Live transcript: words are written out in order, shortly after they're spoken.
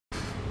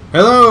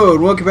Hello,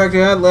 and welcome back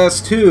to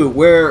Outlast 2,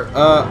 where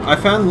I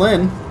found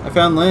Lynn.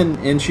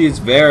 And she's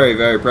very,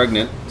 very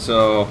pregnant.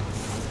 So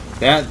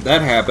that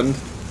happened.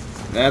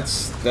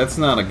 That's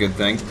not a good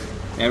thing.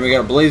 And we got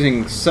a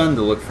blazing sun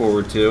to look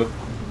forward to.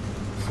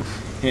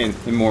 In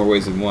more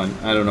ways than one.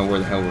 I don't know where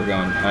the hell we're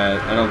going.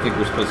 I don't think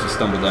we're supposed to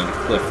stumble down a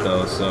cliff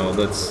though. So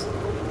let's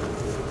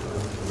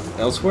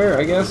elsewhere,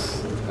 I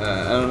guess.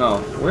 I don't know.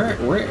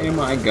 Where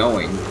am I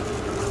going?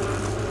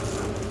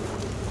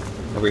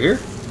 Over here?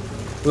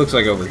 Looks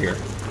like over here.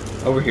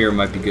 Over here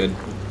might be good.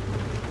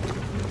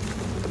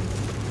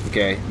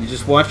 Okay, you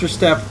just watch your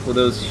step with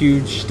those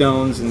huge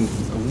stones and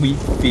a wheat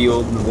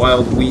field, a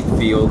wild wheat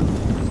field.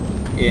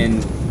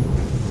 In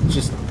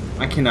just,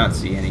 I cannot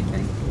see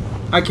anything.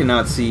 I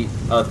cannot see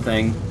a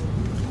thing.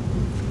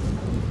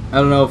 I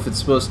don't know if it's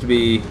supposed to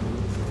be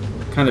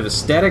kind of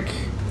aesthetic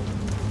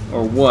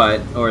or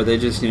what, or they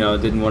just, you know,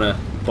 didn't want to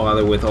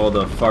bother with all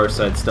the far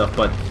side stuff,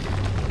 but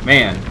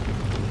man,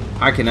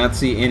 I cannot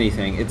see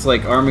anything. It's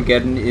like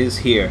Armageddon is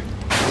here.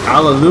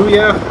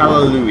 Hallelujah,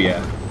 hallelujah.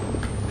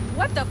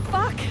 What the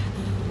fuck?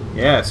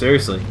 Yeah,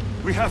 seriously.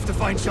 We have to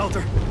find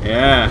shelter.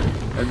 Yeah,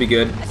 that'd be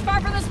good. As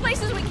far from those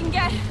places we can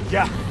get.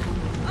 Yeah.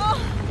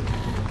 Oh.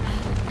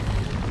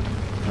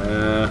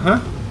 Uh-huh.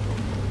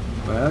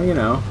 Well, you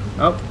know.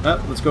 Oh,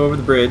 let's go over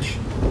the bridge.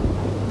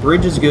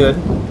 Bridge is good.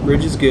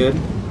 Bridge is good.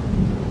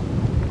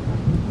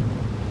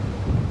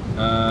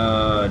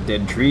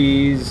 Dead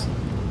trees.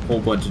 Whole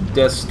bunch of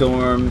death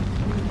storm.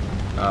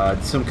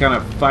 Some kind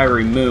of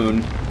fiery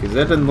moon, because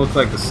that doesn't look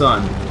like the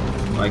sun,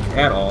 like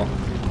at all.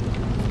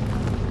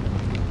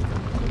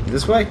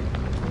 This way?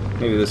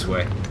 Maybe this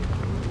way.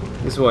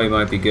 This way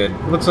might be good.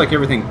 It looks like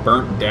everything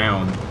burnt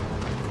down.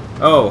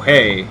 Oh,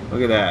 hey,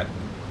 look at that.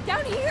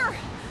 Down here.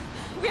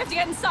 We have to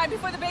get inside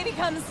before the baby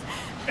comes.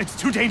 It's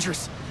too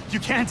dangerous. You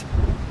can't.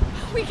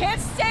 We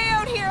can't stay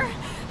out here.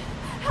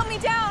 Help me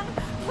down,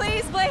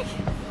 please, Blake.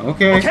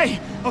 Okay.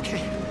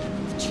 Okay.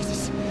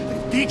 Jesus.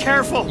 Be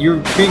careful. You're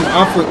being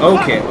awfully...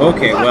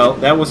 Okay, well,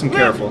 that wasn't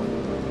careful.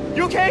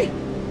 You okay?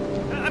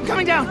 I'm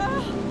coming down.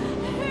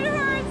 It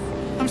hurts.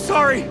 I'm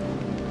sorry.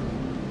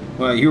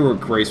 Well, you were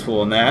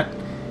graceful in that.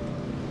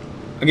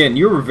 Again,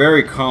 you were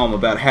very calm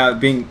about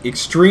being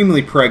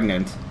extremely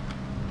pregnant.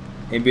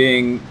 And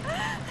being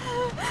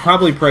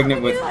probably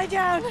pregnant with... Lie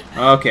down.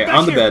 Okay, Back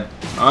on the here. bed.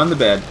 On the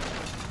bed.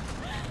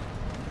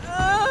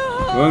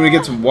 You want me to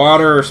get some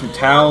water or some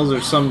towels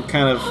or some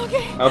kind of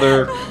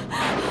other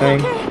thing?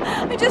 Okay.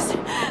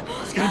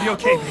 It's gonna be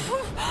okay, baby.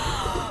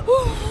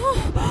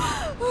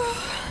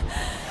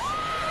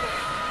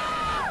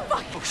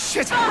 Oh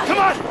shit! Come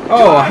on!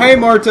 Oh, hey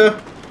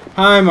Marta.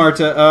 Hi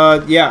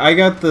Marta. Yeah, I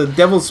got the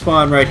devil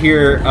spawn right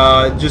here.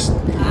 Just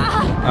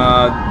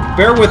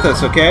bear with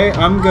us, okay?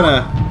 I'm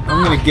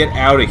gonna get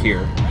out of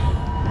here.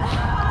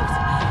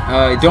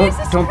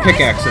 Don't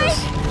pickaxe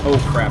us. Oh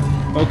crap.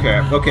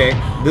 Okay.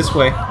 This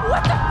way.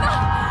 What the fuck?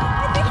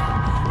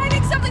 I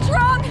think something's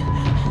wrong.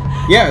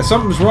 Yeah,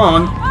 something's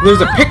wrong.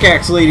 There's a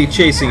pickaxe lady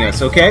chasing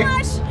us, okay? I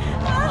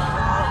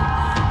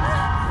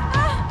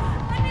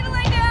need to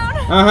lay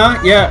down.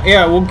 Uh-huh,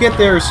 yeah, we'll get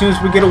there as soon as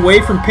we get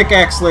away from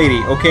Pickaxe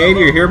Lady, okay?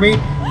 Do you hear me?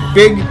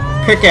 Big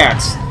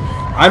pickaxe.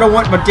 I don't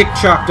want my dick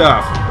chopped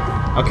off.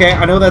 Okay,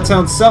 I know that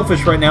sounds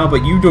selfish right now,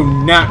 but you do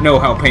not know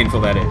how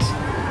painful that is.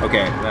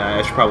 Okay,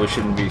 I probably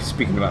shouldn't be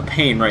speaking about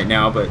pain right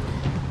now, but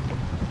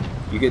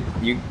you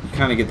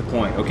kind of get the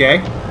point,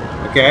 okay?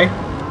 Okay?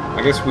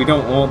 I guess we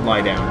won't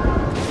lie down.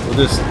 We'll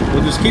just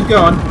keep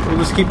going. We'll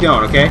just keep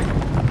going, okay?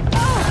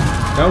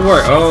 Don't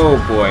worry. Oh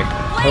boy.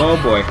 Oh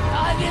boy.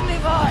 God, give me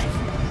voice.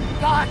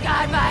 God,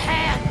 guide my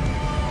hand.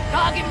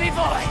 God, give me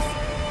voice.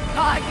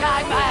 God,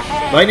 guide my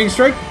hand. Lightning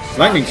strike.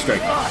 Lightning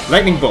strike.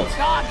 Lightning bolt.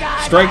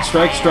 Strike,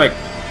 strike, strike.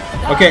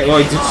 Okay,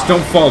 well, just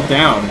don't fall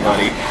down,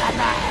 buddy.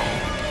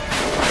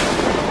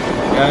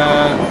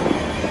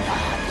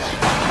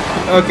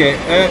 Okay.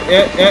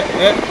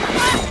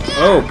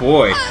 Oh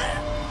boy.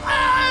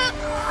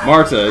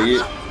 Marta,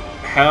 you...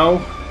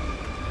 How?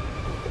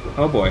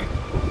 Oh boy.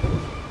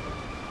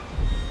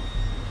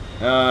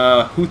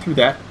 Who threw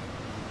that?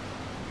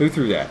 Who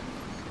threw that?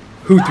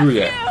 Who threw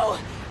that? You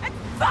and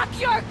fuck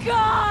your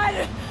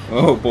god.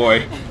 Oh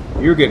boy.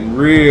 You're getting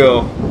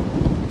real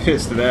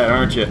pissed at that,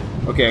 aren't you?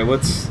 Okay,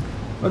 let's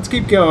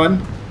keep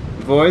going.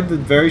 Avoid the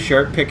very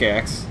sharp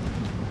pickaxe.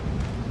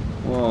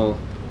 Well,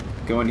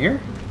 go in here?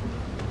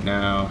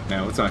 No,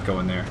 let's not go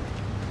in there.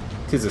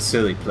 'Tis a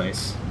silly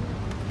place.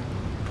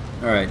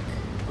 Alright.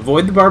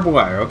 Avoid the barbed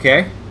wire,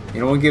 okay? You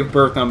don't want to give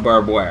birth on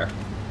barbed wire.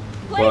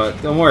 But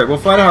don't worry, we'll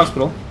find a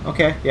hospital.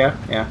 Okay, yeah.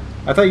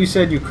 I thought you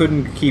said you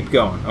couldn't keep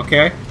going,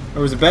 okay?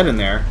 There was a bed in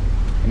there,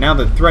 and now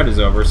the threat is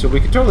over, so we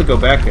could totally go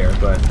back there,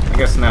 but I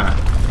guess not.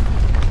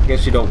 I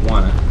guess you don't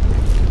want to.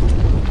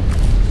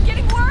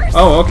 Getting worse.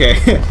 Oh, okay.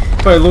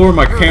 If I lower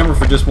my camera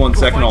for just 1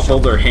 second, I'll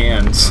hold their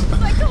hands.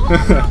 Like the whole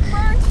world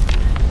burnt.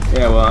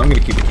 Yeah, well, I'm gonna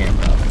keep the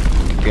camera up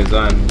because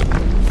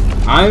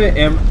I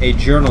am a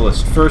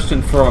journalist first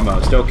and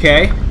foremost.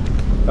 Okay?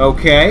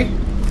 Okay?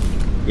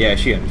 Yeah,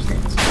 she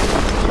understands.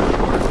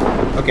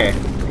 Okay,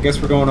 I guess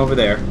we're going over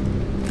there.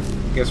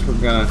 guess we're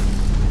gonna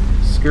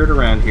skirt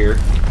around here.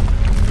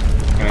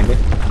 Kinda.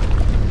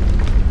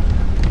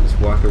 Just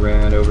walk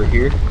around over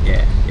here.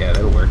 Yeah,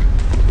 that'll work.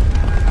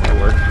 That'll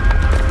work.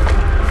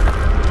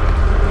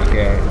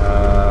 Okay,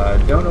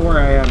 don't know where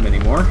I am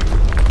anymore.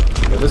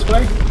 Go this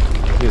way?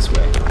 This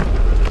way.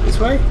 This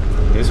way?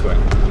 This way.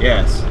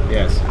 Yes.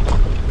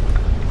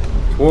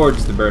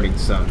 Towards the burning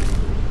sun.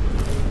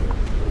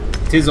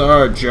 'Tis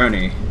our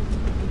journey.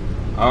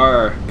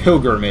 Our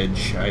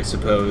pilgrimage, I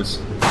suppose.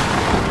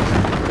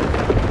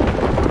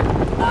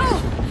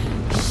 Oh,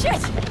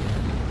 shit!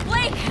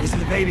 Blake! This is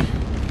the baby.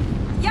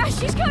 Yeah,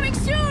 she's coming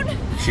soon!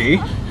 She?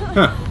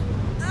 Huh.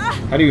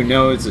 How do you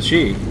know it's a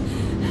she?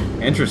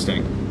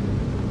 Interesting.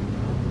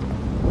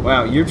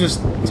 Wow, you're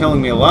just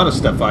telling me a lot of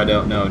stuff I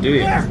don't know, do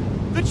you? There!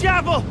 The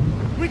chapel!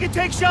 We can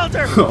take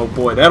shelter! Oh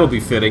boy, that'll be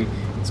fitting.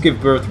 Let's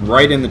give birth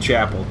right in the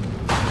chapel.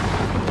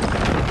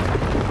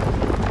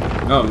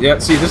 Oh, yeah,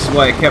 see, this is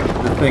why I kept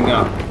the thing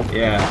up.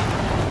 Yeah.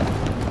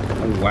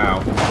 Oh,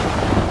 wow.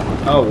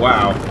 Oh,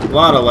 wow. A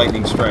lot of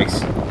lightning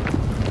strikes.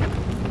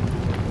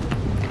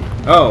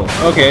 Oh,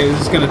 okay, this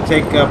is gonna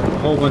take up a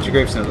whole bunch of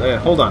gravestones.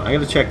 Hold on, I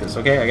gotta check this,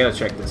 okay? I gotta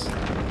check this.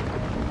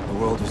 The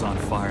world was on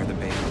fire, the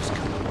baby was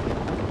coming.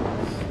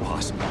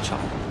 Impossible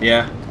child.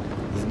 Yeah?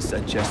 Lynn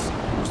said Jess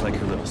was like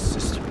her little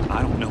sister.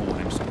 I don't know what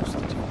I'm supposed to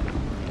do.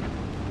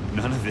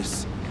 None of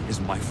this is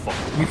my fault.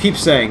 You keep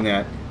saying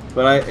that,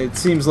 but it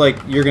seems like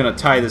you're gonna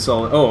tie this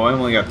all... Oh, I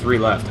only got 3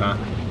 left, huh?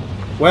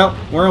 Well,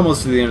 we're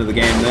almost to the end of the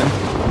game, then.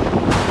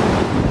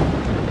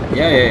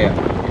 Yeah.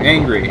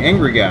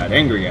 Angry God.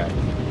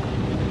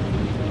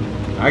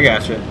 I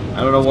gotcha.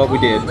 I don't know what we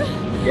did.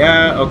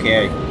 Yeah,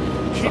 okay.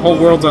 The whole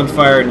world's on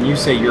fire and you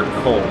say you're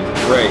cold.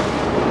 Great.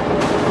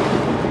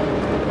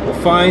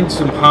 We'll find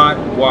some hot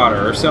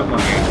water or something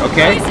like that,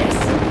 okay?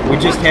 We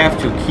just have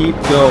to keep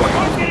going.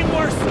 It's getting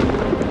worse!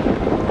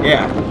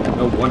 Yeah,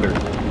 no wonder.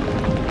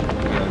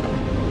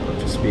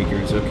 Bunch of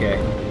speakers, okay.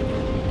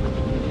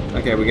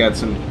 Okay, we got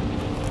some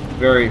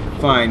very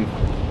fine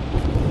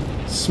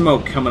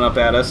smoke coming up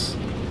at us.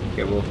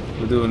 Okay, we'll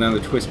do another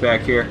twist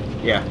back here.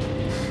 Yeah.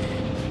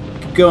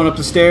 Going up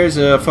the stairs,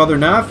 Father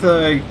Nath,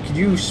 could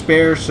you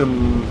spare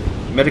some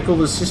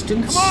medical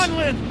assistance? Come on,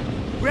 Lynn!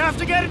 We have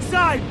to get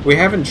inside! We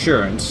have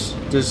insurance.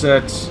 Does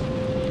that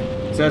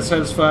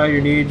satisfy your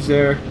needs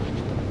there,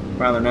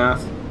 Father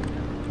Nath?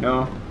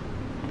 No?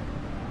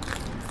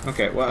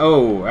 Okay, well,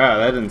 oh, wow,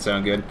 that didn't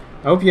sound good.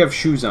 I hope you have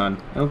shoes on.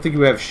 I don't think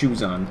you have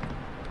shoes on.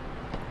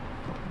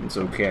 It's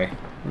okay.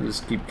 We'll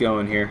just keep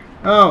going here.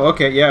 Oh,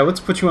 okay, yeah, let's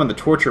put you on the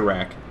torture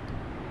rack.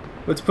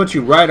 Let's put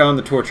you right on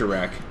the torture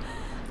rack.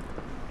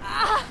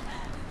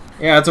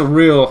 Yeah, it's a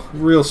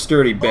real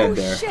sturdy bed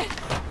there. Shit!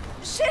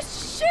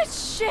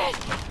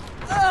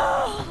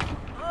 Oh.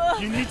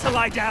 You need to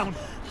lie down.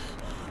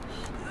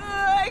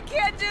 I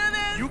can't do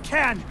this! You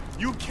can!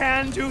 You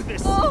can do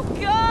this! Oh,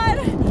 God!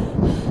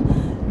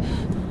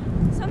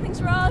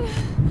 Something's wrong.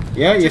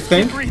 Yeah, you Keep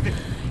think? breathing.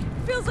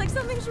 Feels like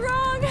something's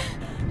wrong.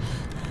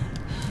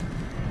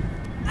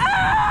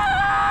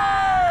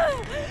 Ah!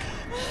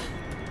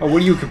 Oh,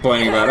 what are you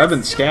complaining about? I've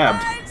been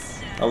stabbed.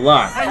 A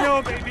lot. I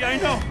know, baby, I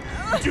know.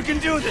 But you can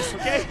do this,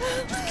 okay?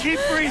 Just keep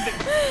breathing.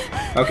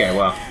 Okay,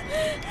 well.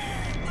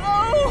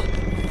 Oh,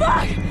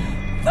 fuck!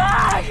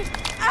 Fuck!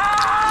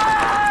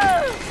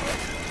 Ah!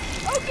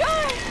 Oh,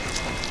 God!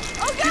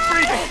 Oh, God! Keep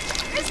breathing.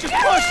 It's Just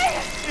killing push.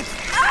 me! It's...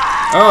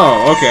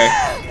 Oh, okay.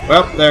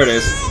 Well, there it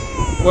is.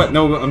 What,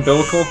 no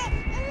umbilical?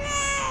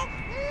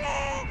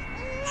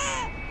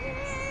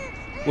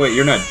 Wait,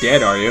 you're not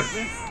dead, are you?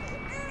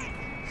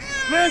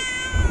 Lynn!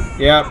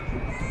 Yeah.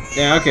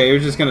 Yeah, okay, you're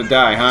just gonna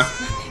die, huh?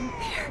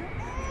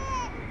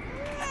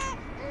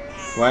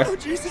 What? Oh,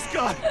 Jesus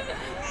God!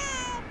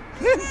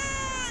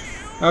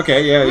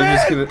 Okay, yeah, you're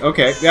just gonna...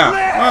 Okay, yeah.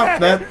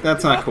 Well,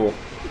 that's not cool.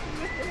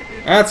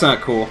 That's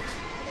not cool.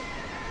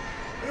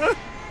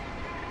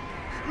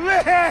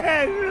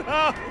 Lynn!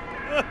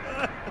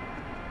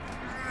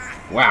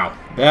 Wow,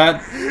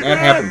 that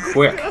happened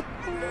quick.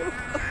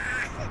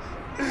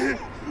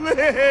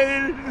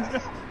 Lynn!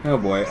 Oh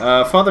boy.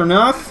 Father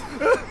Nath?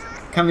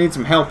 Kinda need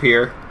some help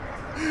here.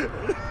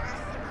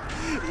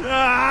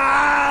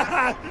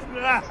 Ah,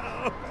 no.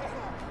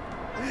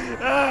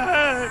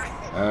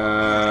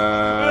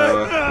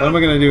 What am I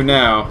gonna do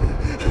now?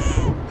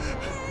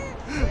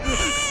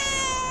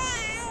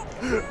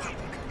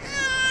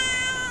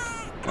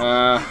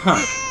 Huh.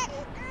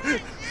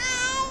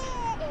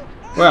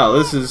 Well,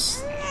 this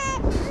is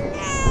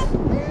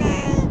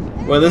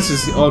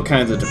all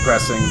kinds of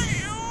depressing.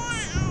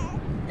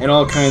 And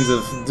all kinds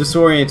of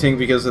disorienting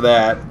because of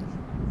that.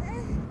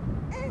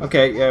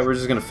 Okay, yeah, we're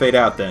just gonna fade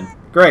out then.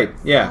 Great,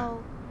 yeah.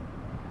 Oh,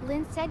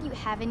 Lynn said you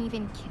haven't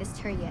even kissed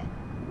her yet.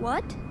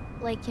 What?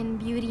 Like in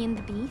Beauty and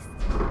the Beast?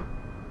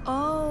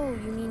 Oh,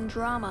 you mean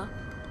drama.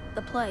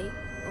 The play.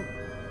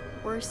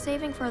 We're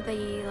saving for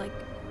the,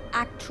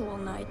 actual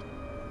night.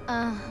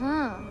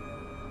 Uh-huh.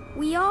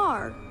 We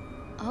are.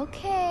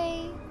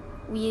 Okay.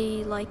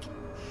 We,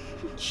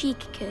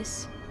 cheek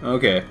kiss.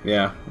 Okay,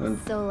 yeah.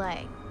 So,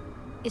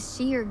 is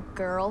she your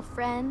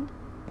girlfriend?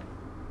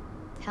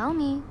 Tell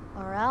me.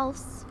 Or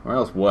else. Or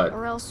else what?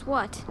 Or else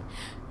what?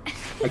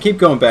 I keep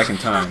going back in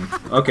time.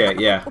 Okay,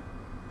 yeah.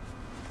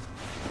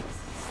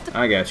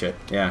 I gotcha.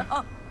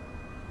 Yeah.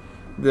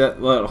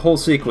 The whole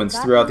sequence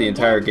throughout the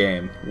entire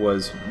game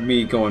was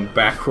me going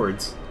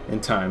backwards in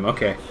time.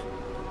 Okay.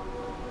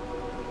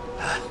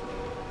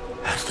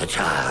 That's the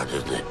child,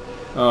 isn't it?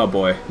 Oh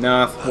boy.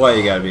 Nah, why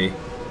you gotta be?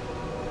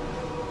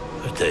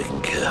 They're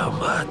taking care of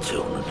my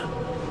children.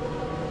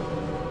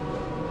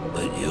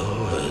 But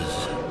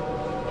yours...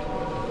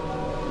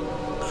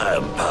 I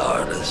am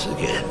powerless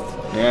again.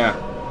 Yeah.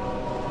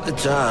 The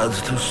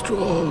child's too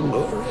strong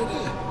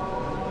already.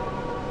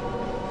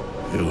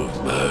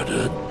 You've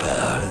murdered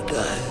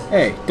paradise.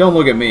 Hey, don't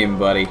look at me,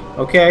 buddy.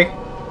 Okay?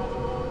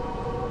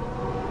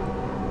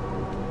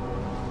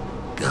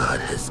 God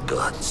has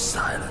gone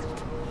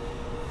silent.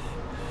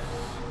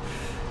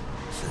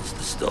 Since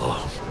the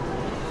storm,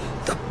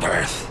 the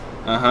birth.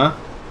 Uh-huh.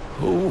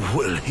 Who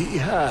will he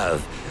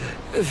have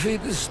if he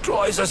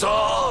destroys us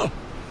all?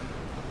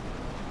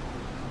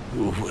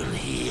 Who will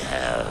he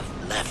have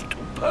left to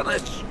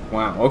punish?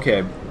 Wow,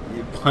 okay.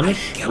 You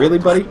punish? Killed Really,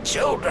 buddy? my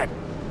children.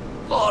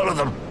 All of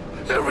them.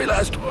 Every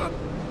last one.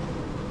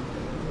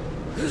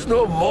 There's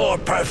no more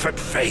perfect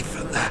faith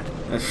than that.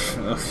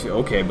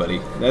 Okay, buddy.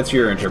 That's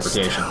your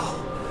interpretation.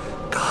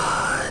 Still,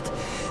 God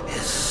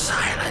is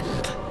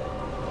silent.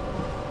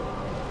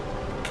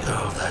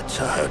 Kill that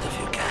child if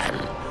you can.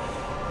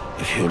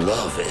 If you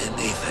love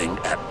anything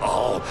at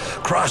all,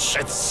 crush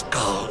its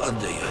skull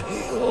under your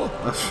heel.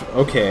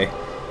 Okay.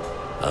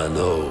 I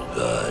know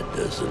God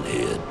doesn't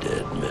hear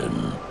dead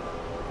men,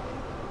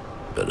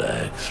 but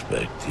I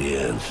expect he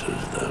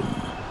answers them.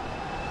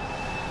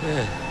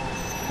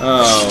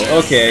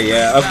 Oh, okay,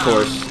 yeah, of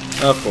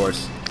course. Of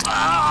course.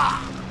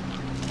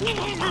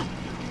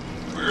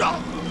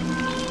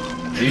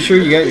 You sure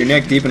you got your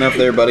neck deep enough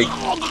there, buddy?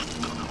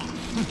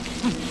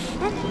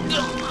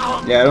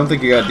 Yeah, I don't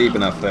think you got deep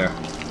enough there.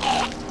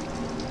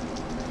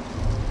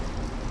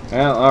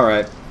 Well,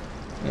 alright.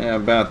 Yeah,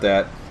 about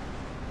that.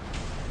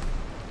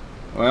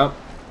 Well,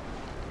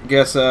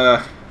 guess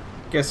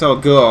I'll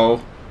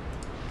go.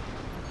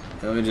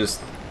 Let me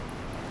just...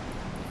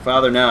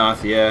 Father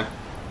Noth, yeah.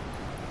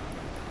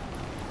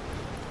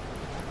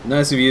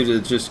 Nice of you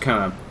to just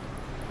kind of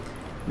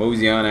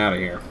mosey on out of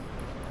here.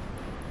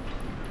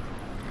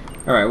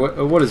 Alright,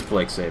 what does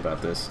Blake say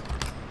about this?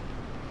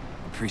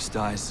 The priest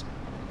dies.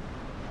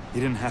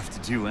 You didn't have to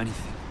do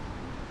anything.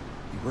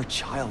 You were a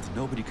child.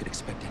 Nobody could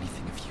expect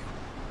anything of you.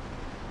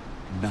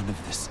 None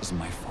of this is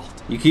my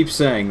fault. You keep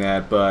saying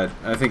that, but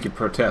I think you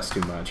protest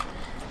too much.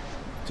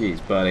 Jeez,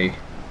 buddy.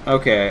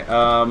 Okay,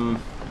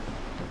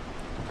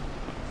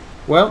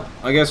 well,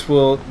 I guess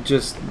we'll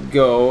just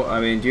go. I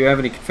mean, do you have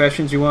any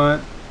confessions you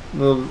want,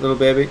 little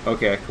baby?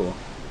 Okay, cool.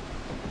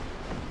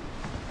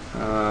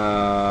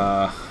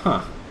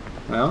 Huh.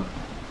 Well,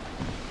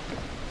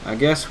 I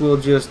guess we'll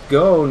just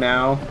go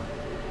now.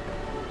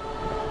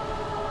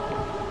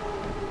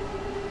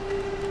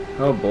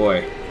 Oh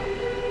boy.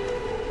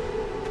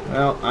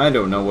 Well, I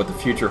don't know what the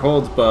future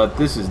holds, but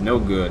this is no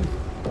good.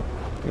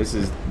 This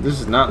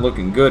is not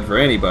looking good for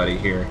anybody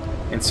here.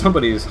 And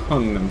somebody has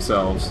hung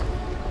themselves.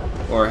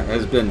 Or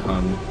has been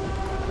hung.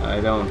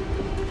 I don't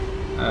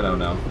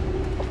know.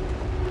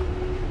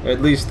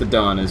 At least the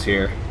dawn is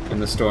here,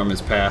 and the storm is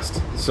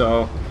past.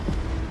 So,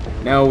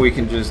 now we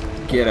can just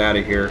get out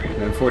of here.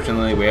 And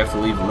unfortunately, we have to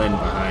leave Lynn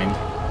behind.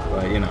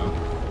 But, you know.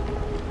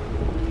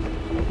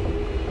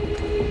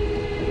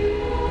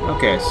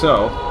 Okay,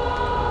 so,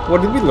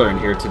 what did we learn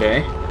here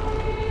today?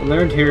 We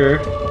learned here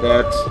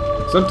that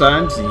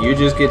sometimes you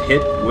just get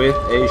hit with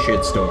a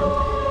shitstorm.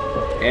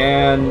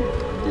 And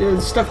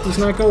stuff does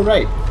not go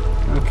right.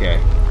 Okay.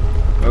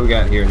 What do we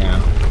got here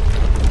now?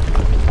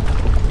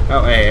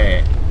 Oh,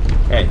 hey.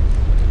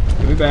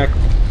 Give me back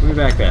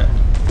that.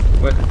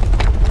 What?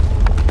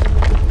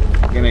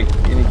 You gonna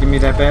give me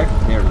that back?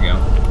 There we go.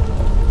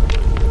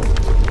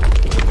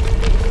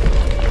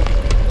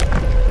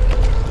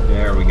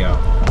 There we go.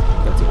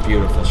 That's a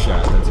beautiful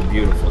shot. That's a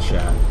beautiful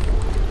shot.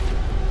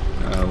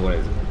 What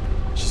is it?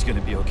 She's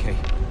gonna be okay.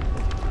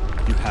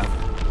 You have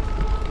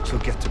her. She'll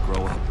get to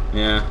grow up.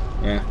 Yeah.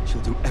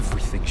 She'll do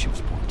everything she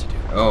was born to do.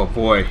 Oh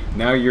boy,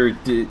 now you're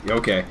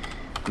okay.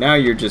 Now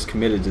you're just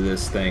committed to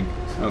this thing.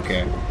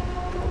 Okay,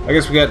 I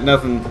guess we got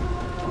nothing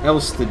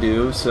else to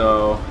do,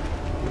 so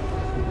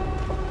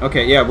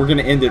okay, yeah, we're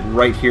gonna end it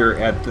right here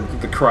at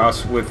the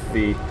cross with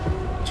the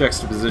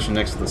juxtaposition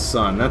next to the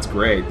sun. That's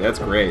great. That's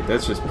great.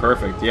 That's just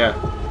perfect. Yeah.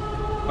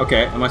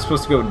 Okay, am I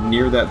supposed to go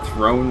near that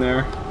throne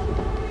there?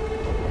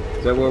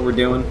 Is that what we're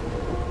doing?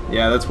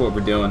 Yeah, that's what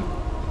we're doing.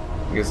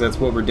 I guess that's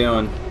what we're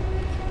doing.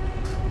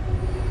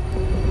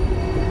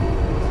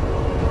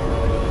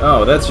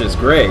 Oh, that's just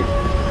great.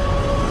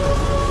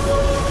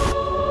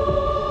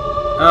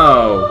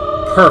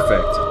 Oh,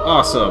 perfect.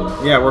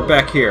 Awesome. Yeah, we're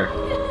back here.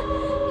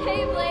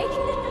 Hey, Blake.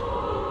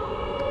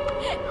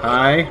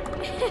 Hi.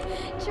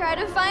 Try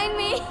to find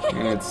me.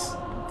 And it's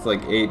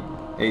like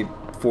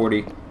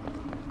 8:40.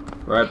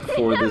 Right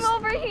before this. I'm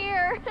over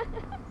here.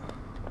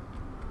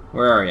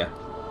 Where are you?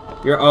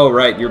 You're, oh,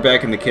 right, you're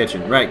back in the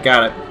kitchen. Right,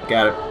 got it,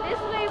 got it. This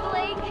way,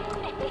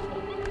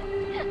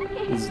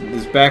 Blake.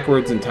 This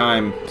backwards in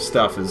time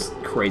stuff is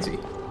crazy.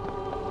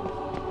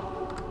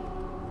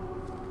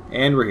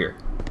 And we're here.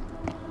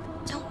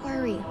 Don't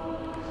worry.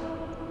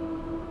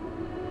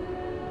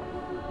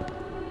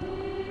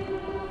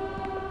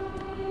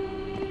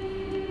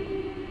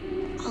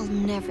 I'll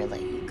never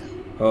let you go.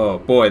 Oh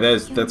boy,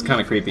 that's You'll kind of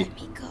never creepy. let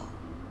me go.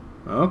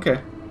 Okay.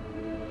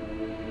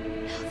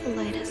 Now the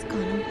light has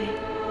gone away.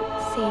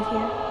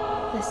 Savior,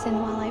 listen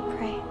while I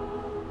pray,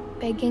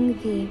 begging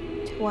thee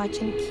to watch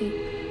and keep,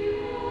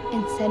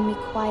 and send me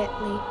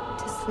quietly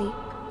to sleep.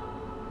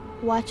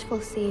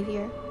 Watchful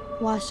Savior,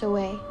 wash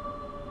away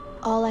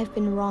all I've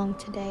been wrong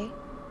today.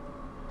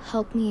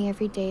 Help me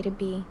every day to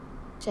be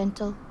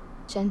gentle,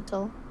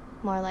 gentle,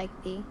 more like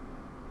thee.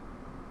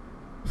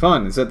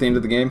 Fun. Is that the end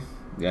of the game?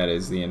 That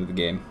is the end of the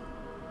game.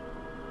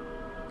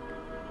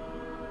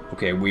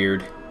 Okay,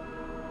 weird.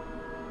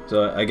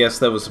 So I guess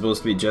that was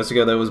supposed to be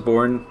Jessica that was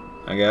born,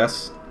 I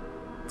guess.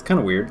 It's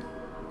kind of weird.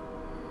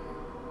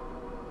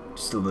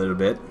 Just a little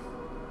bit.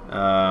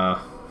 Huh.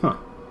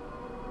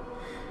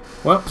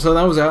 Well, so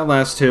that was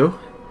Outlast 2.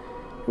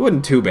 It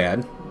wasn't too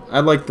bad. I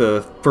liked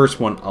the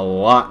first one a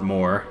lot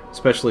more,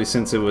 especially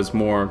since it was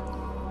more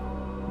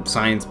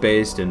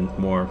science-based and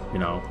more, you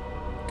know,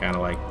 kind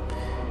of like,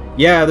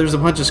 yeah, there's a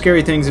bunch of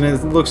scary things and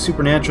it looks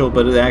supernatural,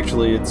 but it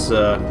actually it's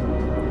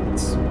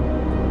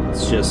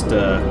just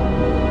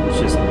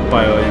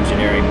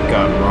bioengineering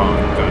gone wrong,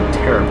 gone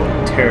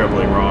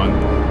terribly wrong.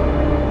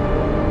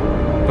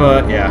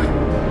 But yeah,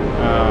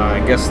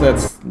 I guess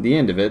that's the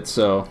end of it.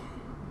 So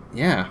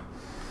yeah.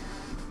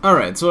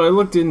 Alright, so I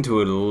looked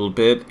into it a little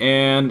bit,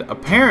 and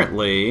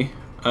apparently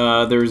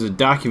there's a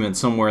document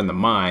somewhere in the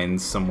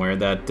mines somewhere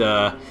that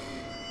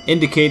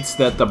indicates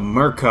that the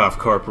Murkoff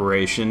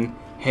Corporation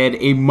had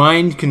a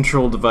mind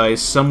control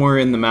device somewhere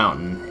in the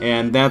mountain,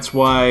 and that's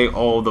why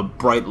all the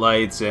bright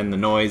lights and the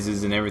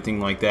noises and everything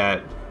like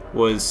that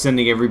was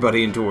sending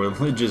everybody into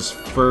religious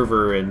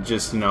fervor and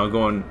just, you know,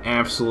 going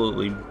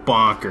absolutely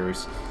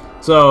bonkers.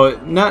 So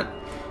not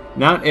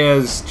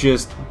as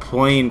just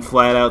plain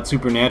flat out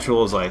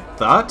supernatural as I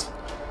thought.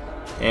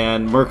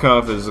 And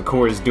Murkoff is of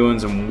course doing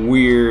some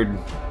weird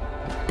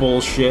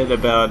bullshit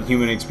about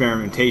human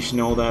experimentation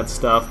and all that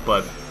stuff,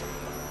 but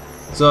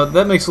so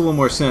that makes a little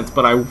more sense,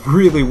 but I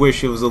really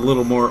wish it was a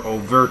little more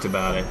overt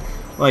about it.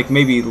 Like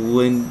maybe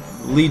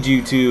lead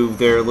you to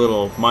their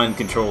little mind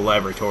control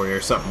laboratory or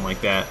something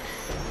like that.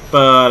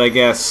 But I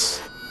guess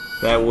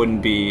that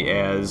wouldn't be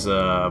as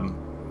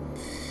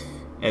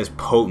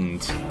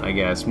potent, I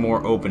guess,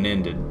 more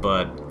open-ended,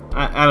 but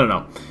I don't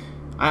know.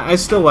 I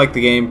still like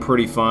the game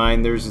pretty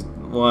fine. There's a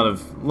lot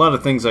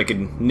of things I could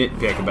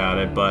nitpick about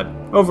it, but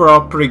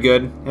overall pretty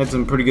good. Had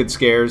some pretty good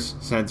scares,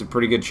 had some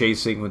pretty good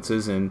chase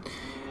sequences, and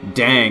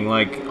dang,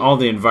 like all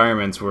the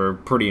environments were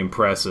pretty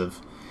impressive.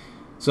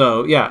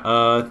 So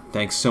yeah,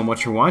 thanks so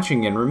much for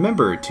watching, and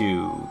remember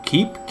to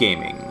keep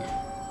gaming.